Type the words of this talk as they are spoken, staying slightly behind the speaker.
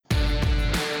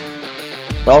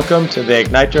Welcome to the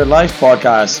Ignite Your Life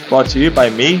podcast, brought to you by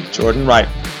me, Jordan Wright.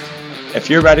 If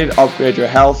you're ready to upgrade your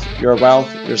health, your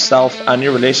wealth, yourself, and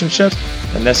your relationships,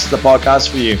 then this is the podcast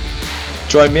for you.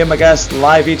 Join me and my guests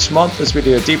live each month as we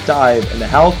do a deep dive into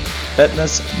health,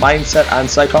 fitness, mindset, and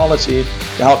psychology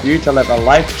to help you to live a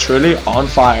life truly on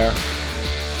fire.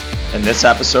 In this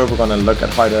episode, we're going to look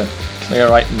at how to clear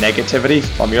out negativity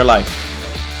from your life.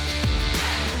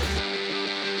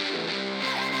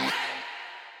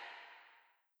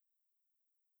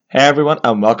 Hey everyone,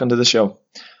 and welcome to the show.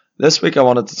 This week I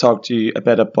wanted to talk to you a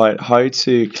bit about how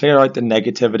to clear out the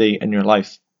negativity in your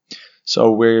life.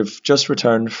 So we've just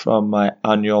returned from my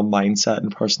annual mindset and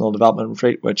personal development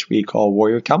retreat, which we call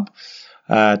Warrior Camp.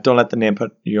 Don't let the name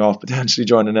put you off potentially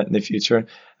joining it in the future.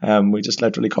 We just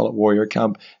literally call it Warrior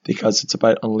Camp because it's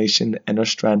about unleashing the inner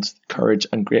strength, courage,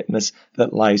 and greatness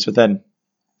that lies within.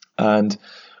 And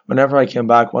whenever I came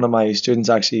back, one of my students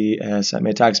actually sent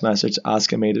me a text message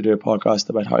asking me to do a podcast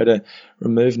about how to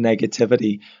remove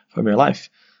negativity from your life.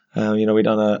 We've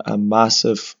done a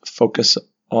massive focus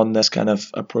on this kind of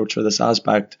approach or this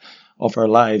aspect of our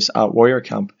lives at Warrior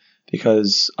Camp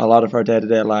because a lot of our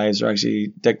day-to-day lives are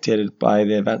actually dictated by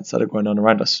the events that are going on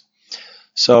around us.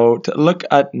 So to look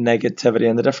at negativity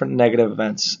and the different negative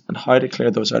events and how to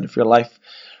clear those out of your life,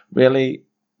 really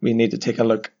we need to take a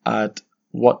look at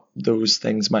what those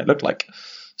things might look like.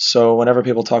 So whenever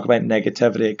people talk about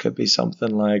negativity, it could be something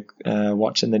like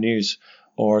watching the news,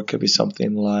 or it could be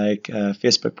something like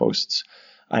Facebook posts.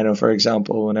 I know, for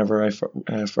example, whenever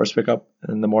I first wake up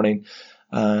in the morning,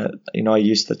 I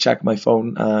used to check my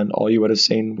phone, and all you would have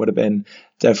seen would have been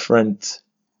different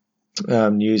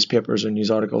newspapers or news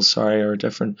articles, or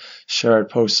different shared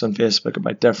posts on Facebook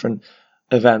about different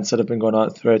events that have been going on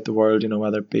throughout the world.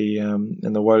 Whether it be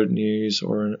in the world news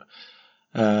or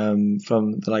from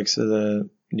the likes of the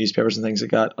newspapers and things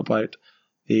like that about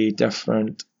the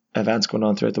different events going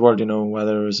on throughout the world,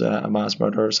 whether it was a mass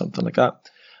murder or something like that.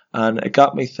 And it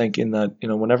got me thinking that,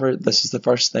 whenever this is the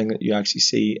first thing that you actually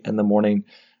see in the morning,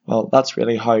 well, that's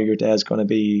really how your day is going to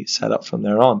be set up from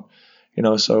there on.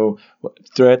 So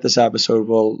throughout this episode,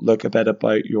 we'll look a bit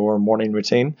about your morning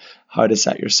routine, how to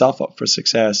set yourself up for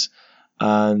success,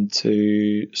 and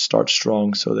to start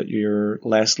strong so that you're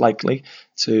less likely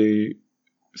to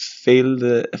feel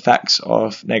the effects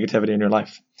of negativity in your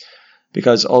life.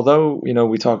 Because although,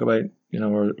 we talk about,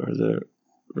 or the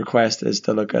request is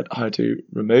to look at how to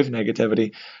remove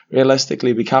negativity,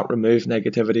 realistically, we can't remove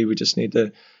negativity. We just need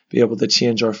to be able to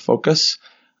change our focus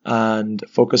and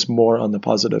focus more on the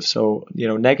positive. So,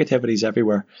 negativity is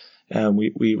everywhere.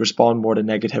 We respond more to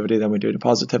negativity than we do to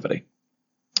positivity.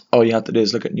 All you have to do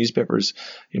is look at newspapers.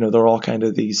 They're all kind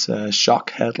of these shock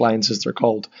headlines, as they're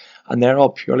called, and they're all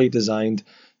purely designed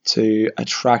to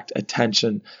attract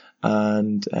attention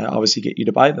and obviously get you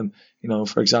to buy them.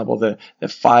 For example, the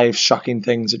 5 shocking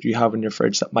things that you have in your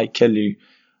fridge that might kill you,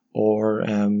 or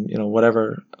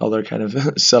whatever other kind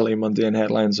of silly mundane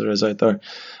headlines there is out there,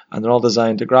 and they're all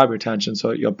designed to grab your attention so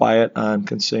that you'll buy it and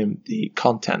consume the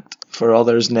content. For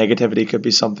others, negativity could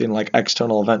be something like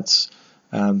external events.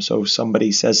 So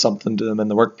somebody says something to them in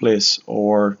the workplace,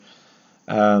 or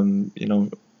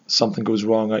something goes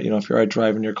wrong. If you're out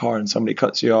driving your car and somebody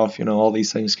cuts you off, all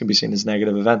these things can be seen as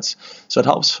negative events. So it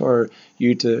helps for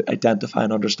you to identify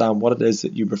and understand what it is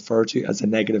that you refer to as a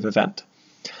negative event.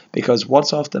 Because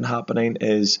what's often happening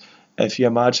is, if you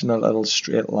imagine a little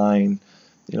straight line,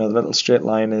 the little straight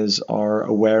line is our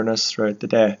awareness throughout the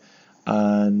day,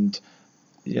 and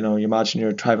you imagine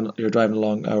you're driving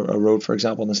along a road, for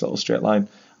example, in this little straight line,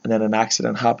 and then an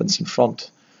accident happens in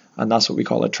front, and that's what we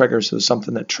call a trigger. So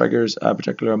something that triggers a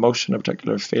particular emotion, a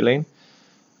particular feeling,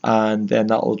 and then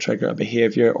that will trigger a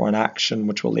behavior or an action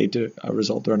which will lead to a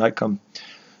result or an outcome.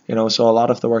 So a lot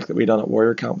of the work that we done at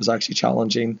Warrior Camp was actually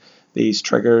challenging these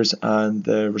triggers and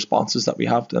the responses that we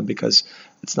have to them, because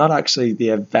it's not actually the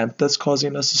event that's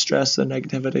causing us the stress and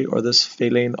negativity or this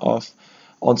feeling of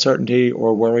uncertainty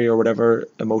or worry or whatever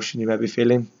emotion you may be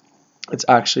feeling. It's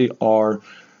actually our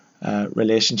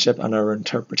relationship and our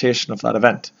interpretation of that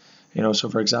event. So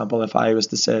for example, if I was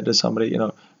to say to somebody,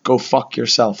 go fuck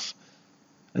yourself,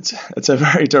 it's a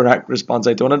very direct response.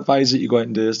 I don't advise that you go out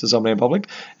and do this to somebody in public.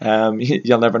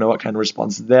 You'll never know what kind of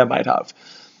response they might have.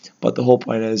 But the whole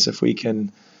point is, if you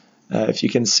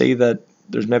can see that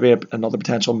there's maybe another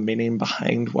potential meaning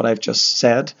behind what I've just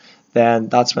said, then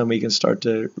that's when we can start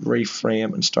to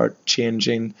reframe and start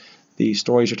changing the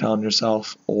stories you're telling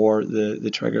yourself or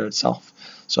the trigger itself.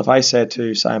 So if I say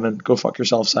to Simon, go fuck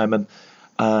yourself, Simon,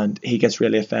 and he gets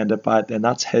really offended by it, then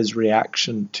that's his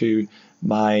reaction to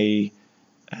my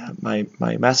my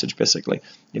message basically.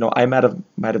 I might have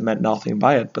meant nothing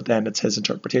by it, but then it's his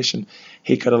interpretation.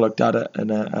 He could have looked at it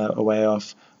in a way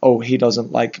of, oh, he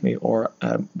doesn't like me, or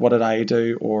what did I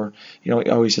do, or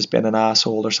oh, he's just been an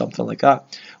asshole or something like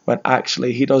that. When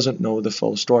actually he doesn't know the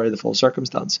full story, the full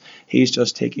circumstance. He's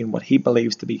just taking what he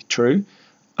believes to be true,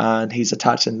 and he's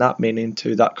attaching that meaning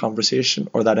to that conversation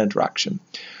or that interaction.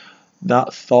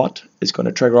 That thought is going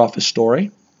to trigger off a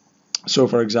story. So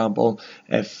for example,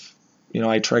 if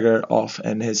I trigger it off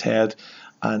in his head,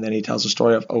 and then he tells a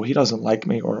story of, oh, he doesn't like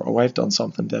me, or oh, I've done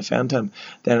something to offend him,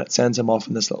 then it sends him off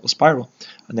in this little spiral.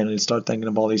 And then he'll start thinking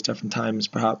of all these different times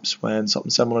perhaps when something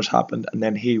similar has happened, and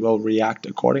then he will react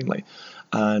accordingly.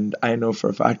 And I know for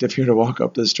a fact, if you were to walk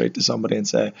up the street to somebody and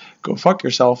say, go fuck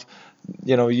yourself,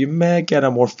 you may get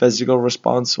a more physical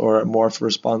response or more of a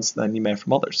response than you may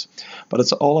from others. But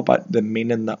it's all about the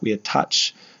meaning that we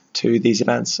attach to these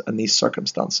events and these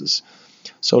circumstances.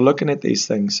 So looking at these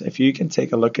things, if you can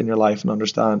take a look in your life and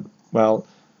understand, well,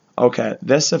 okay,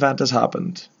 this event has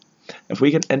happened. If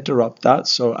we can interrupt that,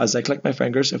 so as I click my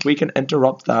fingers, if we can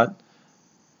interrupt that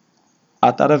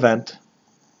at that event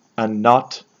and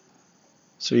not,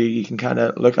 so you can kind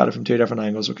of look at it from two different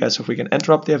angles. Okay, so if we can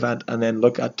interrupt the event and then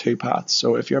look at two paths.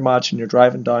 So if you're imagining you're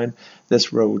driving down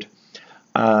this road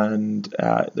and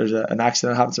there's an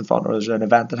accident that happens in front, or there's an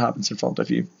event that happens in front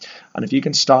of you, and if you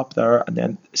can stop there and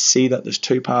then see that there's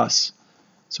two paths,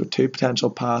 so two potential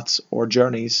paths or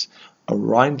journeys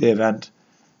around the event,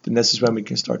 then this is when we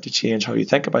can start to change how you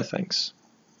think about things.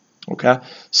 Okay,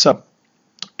 so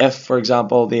if, for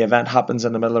example, the event happens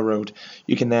in the middle of the road,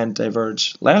 you can then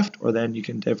diverge left, or then you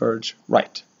can diverge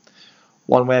right.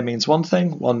 One way means one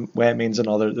thing, one way means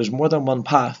another. There's more than one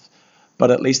path, but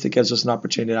at least it gives us an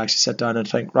opportunity to actually sit down and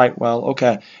think, right, well,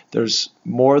 okay, there's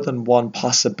more than one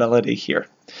possibility here.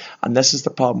 And this is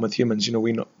the problem with humans,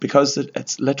 we know, because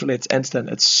it's instant,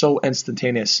 it's so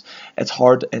instantaneous, it's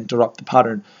hard to interrupt the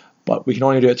pattern, but we can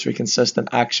only do it through consistent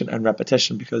action and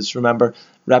repetition, because remember,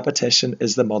 repetition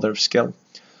is the mother of skill.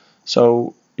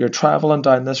 So you're traveling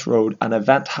down this road, an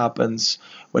event happens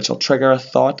which will trigger a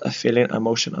thought, a feeling, an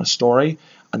emotion, a story,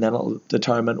 and then it'll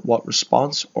determine what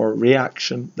response or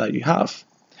reaction that you have.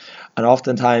 And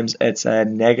oftentimes it's a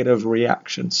negative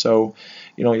reaction. So,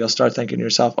 you'll start thinking to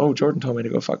yourself, oh, Jordan told me to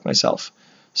go fuck myself.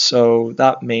 So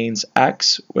that means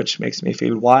X, which makes me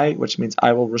feel Y, which means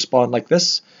I will respond like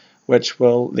this, which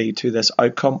will lead to this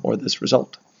outcome or this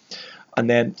result. And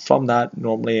then from that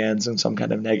normally ends in some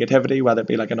kind of negativity, whether it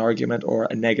be like an argument or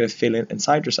a negative feeling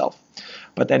inside yourself.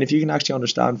 But then if you can actually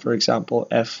understand, for example,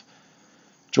 if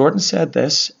Jordan said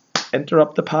this,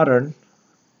 interrupt the pattern,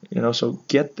 so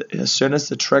as soon as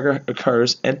the trigger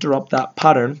occurs, interrupt that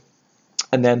pattern,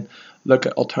 and then look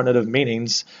at alternative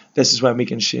meanings. This is when we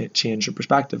can change your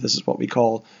perspective. This is what we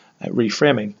call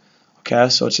reframing. Okay,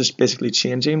 so it's just basically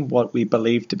changing what we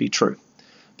believe to be true.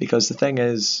 Because the thing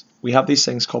is, we have these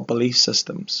things called belief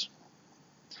systems.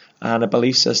 And a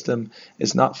belief system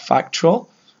is not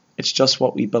factual, it's just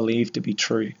what we believe to be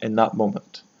true in that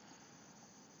moment.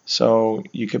 So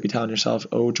you could be telling yourself,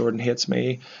 oh, Jordan hates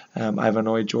me, I've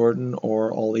annoyed Jordan,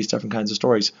 or all these different kinds of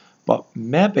stories. But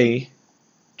maybe,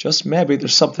 just maybe,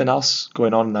 there's something else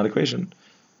going on in that equation.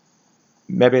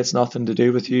 Maybe it's nothing to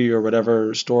do with you or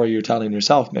whatever story you're telling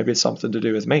yourself. Maybe it's something to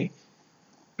do with me.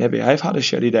 Maybe I've had a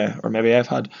shitty day, or maybe I've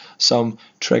had some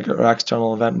trigger or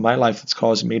external event in my life that's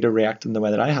caused me to react in the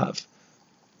way that I have.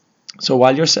 So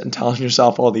while you're sitting telling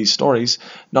yourself all these stories,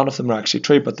 none of them are actually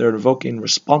true, but they're evoking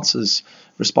responses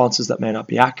that may not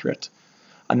be accurate.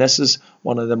 And this is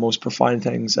one of the most profound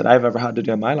things that I've ever had to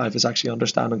do in my life, is actually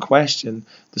understand and question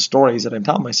the stories that I'm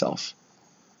telling myself.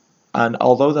 And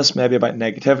although this may be about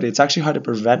negativity, it's actually how to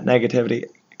prevent negativity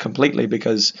completely,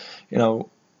 because,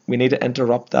 we need to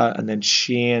interrupt that and then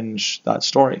change that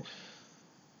story.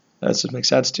 Does this make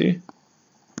sense to you?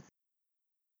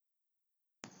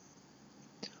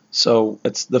 So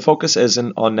the focus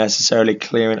isn't on necessarily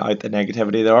clearing out the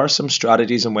negativity. There are some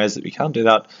strategies and ways that we can do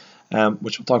that,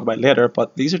 which we'll talk about later,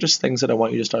 but these are just things that I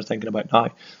want you to start thinking about now.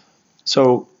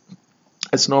 So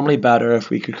it's normally better if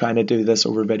we could kind of do this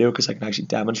over video, because I can actually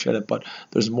demonstrate it, but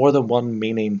there's more than one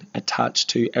meaning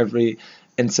attached to every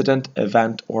incident,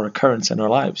 event, or occurrence in our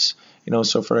lives.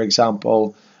 So for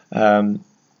example,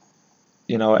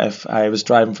 if I was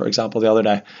driving, for example, the other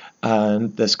day,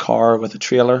 and this car with a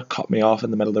trailer cut me off in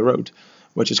the middle of the road,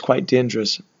 which is quite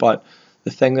dangerous. But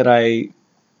the thing that I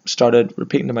started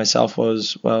repeating to myself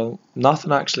was, well,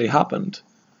 nothing actually happened.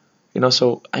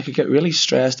 So I could get really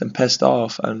stressed and pissed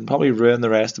off and probably ruin the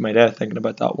rest of my day thinking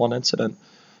about that one incident.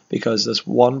 because this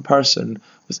one person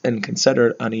was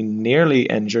inconsiderate and he nearly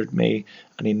injured me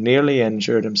and he nearly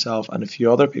injured himself and a few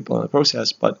other people in the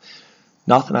process, but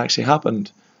nothing actually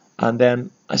happened. And then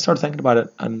I started thinking about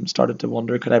it and started to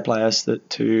wonder, could I apply this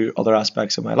to other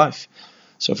aspects of my life?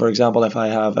 So for example, if I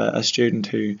have a student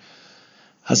who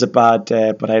has a bad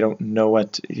day but I don't know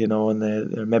it, and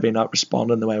they're maybe not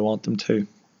responding the way I want them to,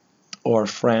 or a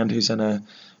friend who's in a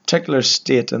particular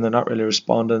state and they're not really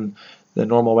responding the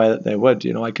normal way that they would,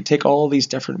 I could take all these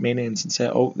different meanings and say,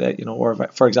 or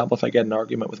for example, if I get an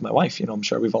argument with my wife, I'm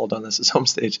sure we've all done this at some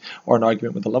stage, or an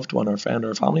argument with a loved one or a friend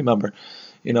or a family member,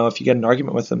 if you get an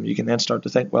argument with them, you can then start to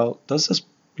think, well, does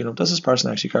this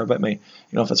person actually care about me?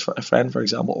 If it's for a friend, for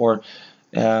example, or,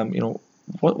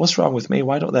 what's wrong with me?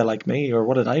 Why don't they like me? Or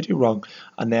what did I do wrong?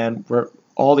 And then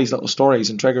all these little stories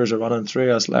and triggers are running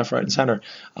through us left, right, and center,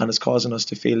 and it's causing us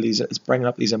to feel it's bringing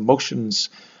up these emotions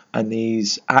and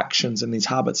these actions and these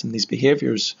habits and these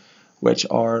behaviors, which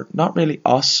are not really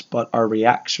us, but our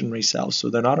reactionary self. So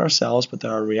they're not ourselves, but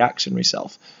they're our reactionary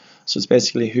self. So it's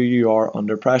basically who you are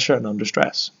under pressure and under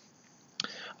stress.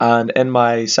 And in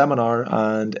my seminar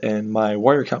and in my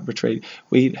Warrior Camp retreat,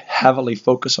 we heavily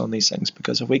focus on these things,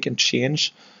 because if we can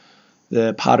change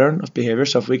the pattern of behavior,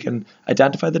 so if we can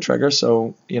identify the trigger,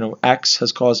 so X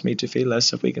has caused me to feel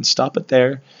this, if we can stop it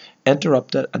there,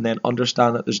 interrupt it, and then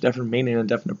understand that there's different meaning and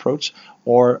different approach,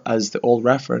 or as the old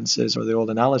reference is, or the old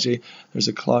analogy, there's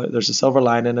a silver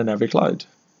lining in every cloud.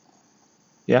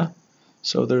 Yeah.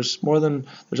 So there's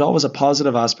always a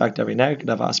positive aspect, every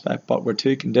negative aspect, but we're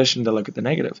too conditioned to look at the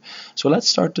negative. So let's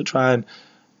start to try and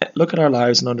look at our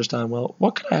lives and understand, well,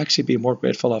 what could I actually be more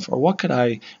grateful of, or what could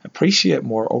I appreciate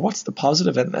more, or what's the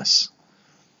positive in this?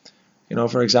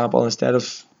 For example, instead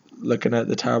of looking at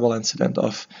the terrible incident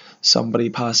of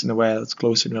somebody passing away that's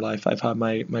close in your life, I've had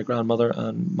my grandmother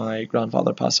and my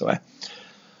grandfather pass away.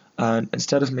 And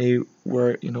instead of me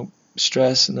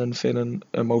stressing and feeling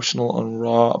emotional and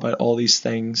raw about all these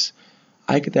things,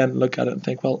 I could then look at it and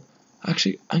think, well,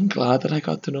 actually, I'm glad that I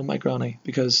got to know my granny,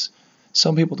 because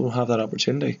some people don't have that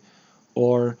opportunity.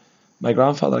 Or my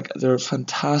grandfather, they're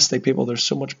fantastic people. There's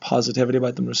so much positivity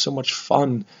about them. There's so much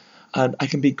fun. And I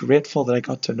can be grateful that I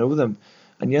got to know them.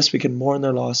 And yes, we can mourn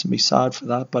their loss and be sad for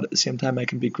that. But at the same time, I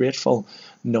can be grateful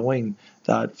knowing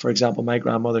that, for example, my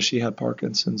grandmother, she had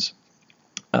Parkinson's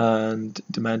and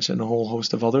dementia and a whole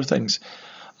host of other things.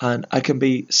 And I can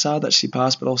be sad that she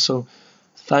passed, but also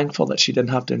thankful that she didn't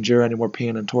have to endure any more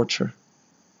pain and torture.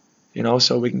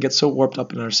 So we can get so warped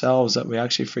up in ourselves that we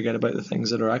actually forget about the things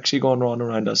that are actually going on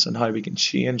around us and how we can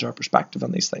change our perspective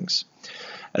on these things.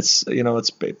 It's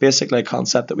basically a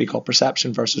concept that we call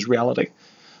perception versus reality.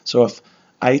 So if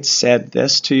I said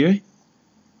this to you,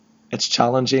 it's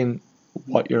challenging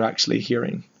what you're actually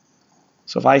hearing.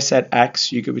 So if I said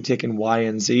X, you could be taking Y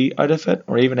and Z out of it,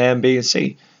 or even A and B and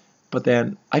C. But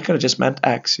then I could have just meant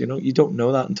X. You don't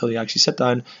know that until you actually sit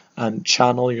down and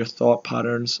channel your thought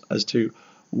patterns as to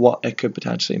what it could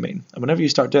potentially mean. And whenever you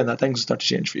start doing that, things will start to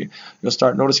change for you. You'll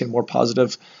start noticing more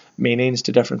positive meanings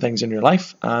to different things in your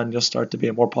life, and you'll start to be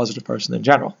a more positive person in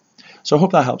general. So I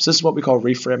hope that helps. This is what we call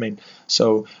reframing.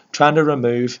 So trying to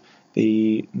remove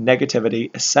the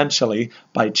negativity essentially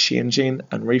by changing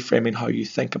and reframing how you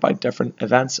think about different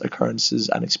events, occurrences,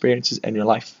 and experiences in your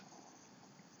life.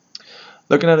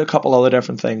 Looking at a couple other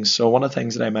different things. So one of the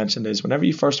things that I mentioned is whenever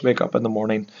you first wake up in the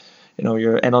morning,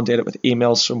 you're inundated with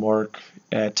emails from work,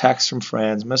 texts from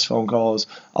friends, missed phone calls,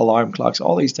 alarm clocks,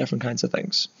 all these different kinds of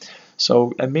things.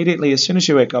 So immediately, as soon as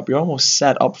you wake up, you're almost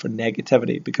set up for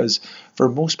negativity, because for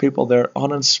most people, they're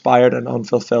uninspired and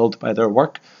unfulfilled by their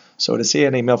work. So to see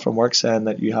an email from work saying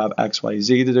that you have X, Y,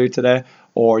 Z to do today,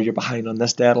 or you're behind on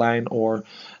this deadline, or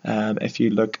if you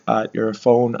look at your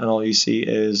phone and all you see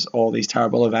is all these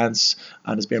terrible events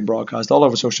and it's being broadcast all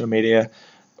over social media,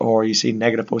 or you see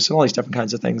negative posts and all these different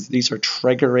kinds of things, these are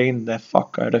triggering the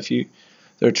fuck out of you.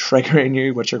 They're triggering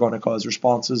you, which are going to cause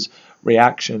responses,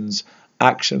 reactions,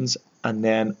 actions, and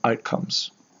then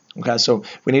outcomes. Okay, so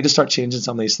we need to start changing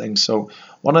some of these things. So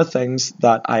one of the things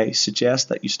that I suggest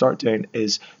that you start doing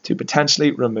is to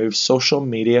potentially remove social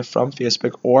media from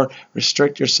Facebook, or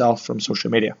restrict yourself from social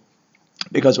media.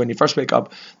 Because when you first wake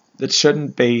up, it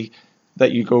shouldn't be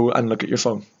that you go and look at your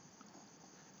phone.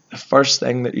 The first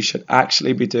thing that you should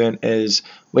actually be doing is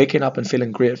waking up and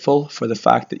feeling grateful for the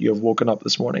fact that you have woken up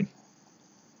this morning.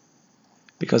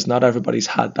 Because not everybody's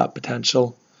had that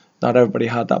potential. Not everybody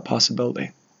had that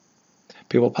possibility.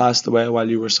 People passed away while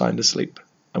you were sound asleep,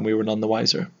 and we were none the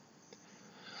wiser.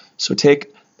 So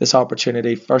take this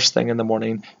opportunity first thing in the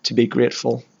morning to be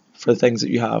grateful for the things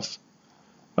that you have.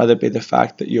 Whether it be the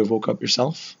fact that you have woke up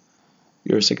yourself,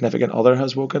 your significant other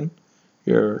has woken,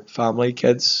 your family,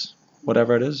 kids,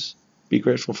 whatever it is, be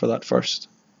grateful for that first.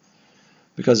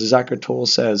 Because as Eckhart Tolle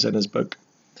says in his book,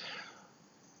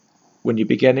 when you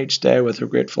begin each day with a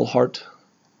grateful heart,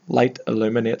 light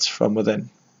illuminates from within.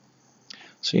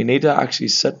 So you need to actually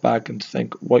sit back and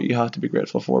think what you have to be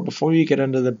grateful for before you get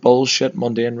into the bullshit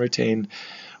mundane routine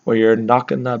where you're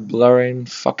knocking that blurring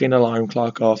fucking alarm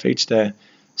clock off each day.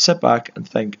 Sit back and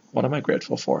think, what am I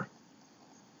grateful for?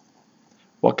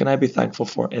 What can I be thankful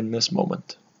for in this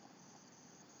moment?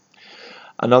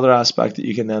 Another aspect that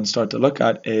you can then start to look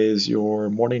at is your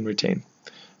morning routine,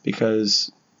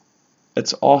 because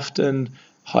it's often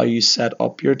how you set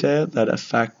up your day that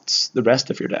affects the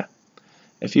rest of your day.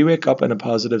 If you wake up in a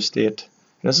positive state,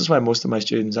 and this is why most of my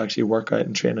students actually work out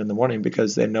and train in the morning,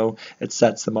 because they know it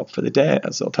sets them up for the day,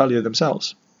 as they'll tell you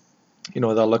themselves.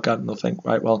 They'll look at it and they'll think,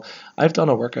 right, well, I've done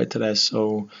a workout today,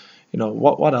 so,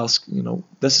 what else?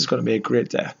 This is going to be a great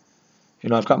day.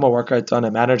 I've got my workout done,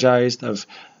 I'm energized,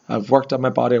 I've worked on my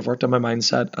body, I've worked on my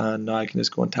mindset, and now I can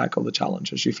just go and tackle the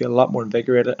challenges. You feel a lot more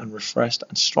invigorated and refreshed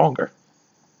and stronger.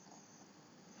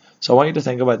 So I want you to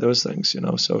think about those things,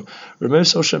 So remove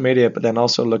social media, but then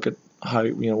also look at how,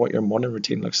 what your morning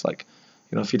routine looks like.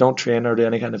 If you don't train or do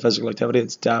any kind of physical activity,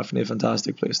 it's definitely a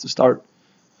fantastic place to start.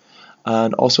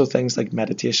 And also things like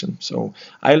meditation. So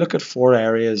I look at 4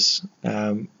 areas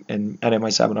in any of my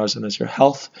seminars, and it's your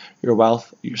health, your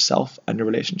wealth, yourself, and your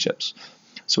relationships.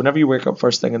 So whenever you wake up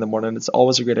first thing in the morning, it's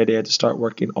always a great idea to start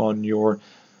working on your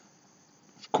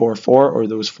core 4, or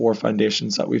those 4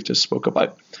 foundations that we've just spoke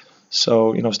about.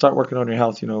 So, start working on your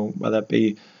health, whether it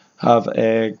be have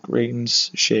a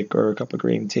greens shake or a cup of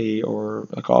green tea or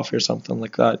a coffee or something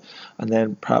like that. And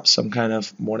then perhaps some kind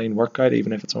of morning workout,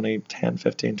 even if it's only 10,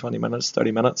 15, 20 minutes,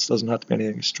 30 minutes, doesn't have to be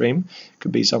anything extreme. It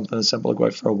could be something as simple as go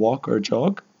out for a walk or a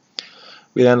jog.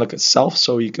 We then look at self,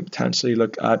 so you could potentially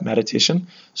look at meditation.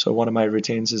 So one of my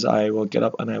routines is I will get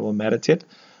up and I will meditate,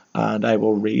 and I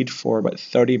will read for about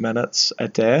 30 minutes a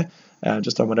day,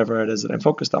 just on whatever it is that I'm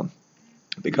focused on.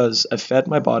 Because I've fed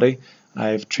my body,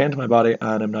 I've trained my body,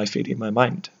 and I'm now feeding my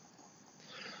mind.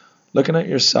 Looking at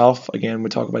yourself, again, we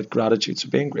talk about gratitude, so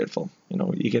being grateful.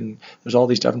 There's all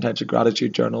these different types of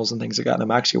gratitude journals and things like that, and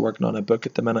I'm actually working on a book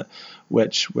at the minute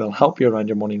which will help you around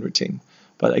your morning routine.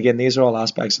 But again, these are all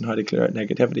aspects on how to clear out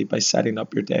negativity by setting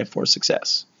up your day for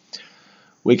success.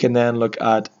 We can then look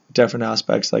at different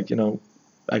aspects like,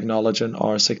 acknowledging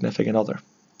our significant other.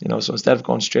 So instead of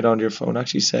going straight onto your phone,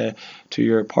 actually say to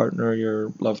your partner,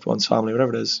 your loved one's family,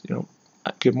 whatever it is,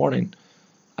 good morning.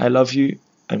 I love you,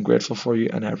 I'm grateful for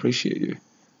you, and I appreciate you.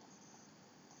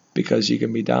 Because you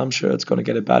can be damn sure it's going to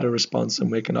get a better response than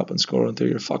waking up and scrolling through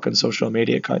your fucking social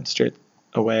media account straight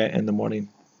away in the morning.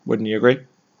 Wouldn't you agree?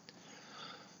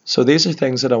 So these are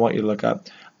things that I want you to look at.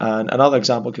 And another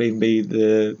example could even be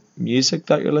the music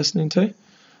that you're listening to.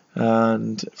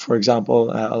 And for example,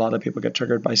 a lot of people get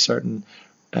triggered by certain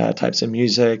types of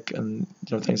music and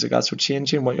things like that. So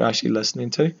changing what you're actually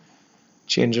listening to,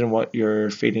 changing what you're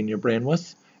feeding your brain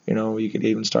with. You could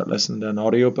even start listening to an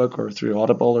audiobook or through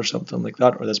Audible or something like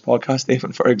that, or this podcast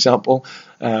even, for example.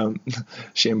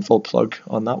 Shameful plug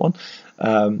on that one.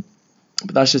 But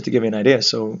that's just to give you an idea.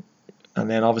 So, and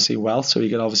then obviously wealth. So you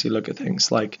could obviously look at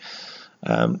things like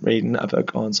reading a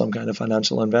book on some kind of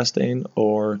financial investing,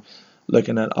 or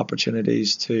looking at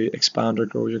opportunities to expand or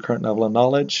grow your current level of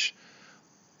knowledge.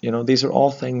 These are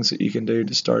all things that you can do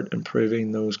to start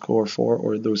improving those core 4,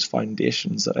 or those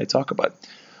foundations that I talk about.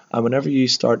 And whenever you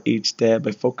start each day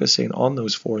by focusing on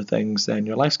those 4 things, then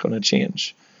your life's going to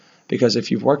change. Because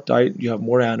if you've worked out, you have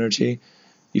more energy,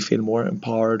 you feel more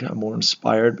empowered and more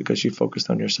inspired because you focused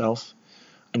on yourself,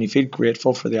 and you feel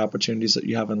grateful for the opportunities that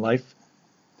you have in life,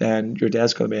 then your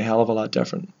day's going to be a hell of a lot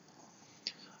different.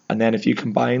 And then if you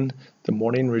combine the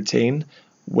morning routine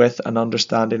with an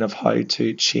understanding of how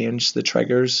to change the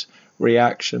triggers,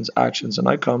 reactions, actions, and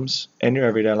outcomes in your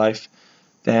everyday life,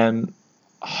 then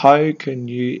how can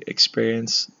you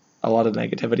experience a lot of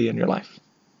negativity in your life?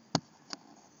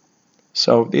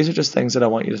 So these are just things that I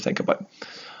want you to think about.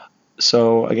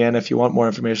 So again, if you want more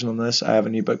information on this, I have a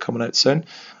new book coming out soon,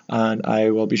 and I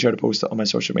will be sure to post it on my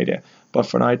social media. But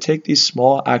for now, take these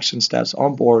small action steps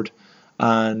on board,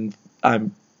 and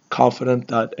I'm confident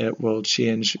that it will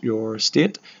change your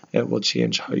state. It will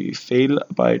change how you feel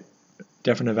about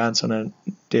different events on a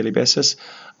daily basis,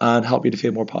 and help you to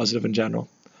feel more positive in general.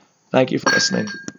 Thank you for listening.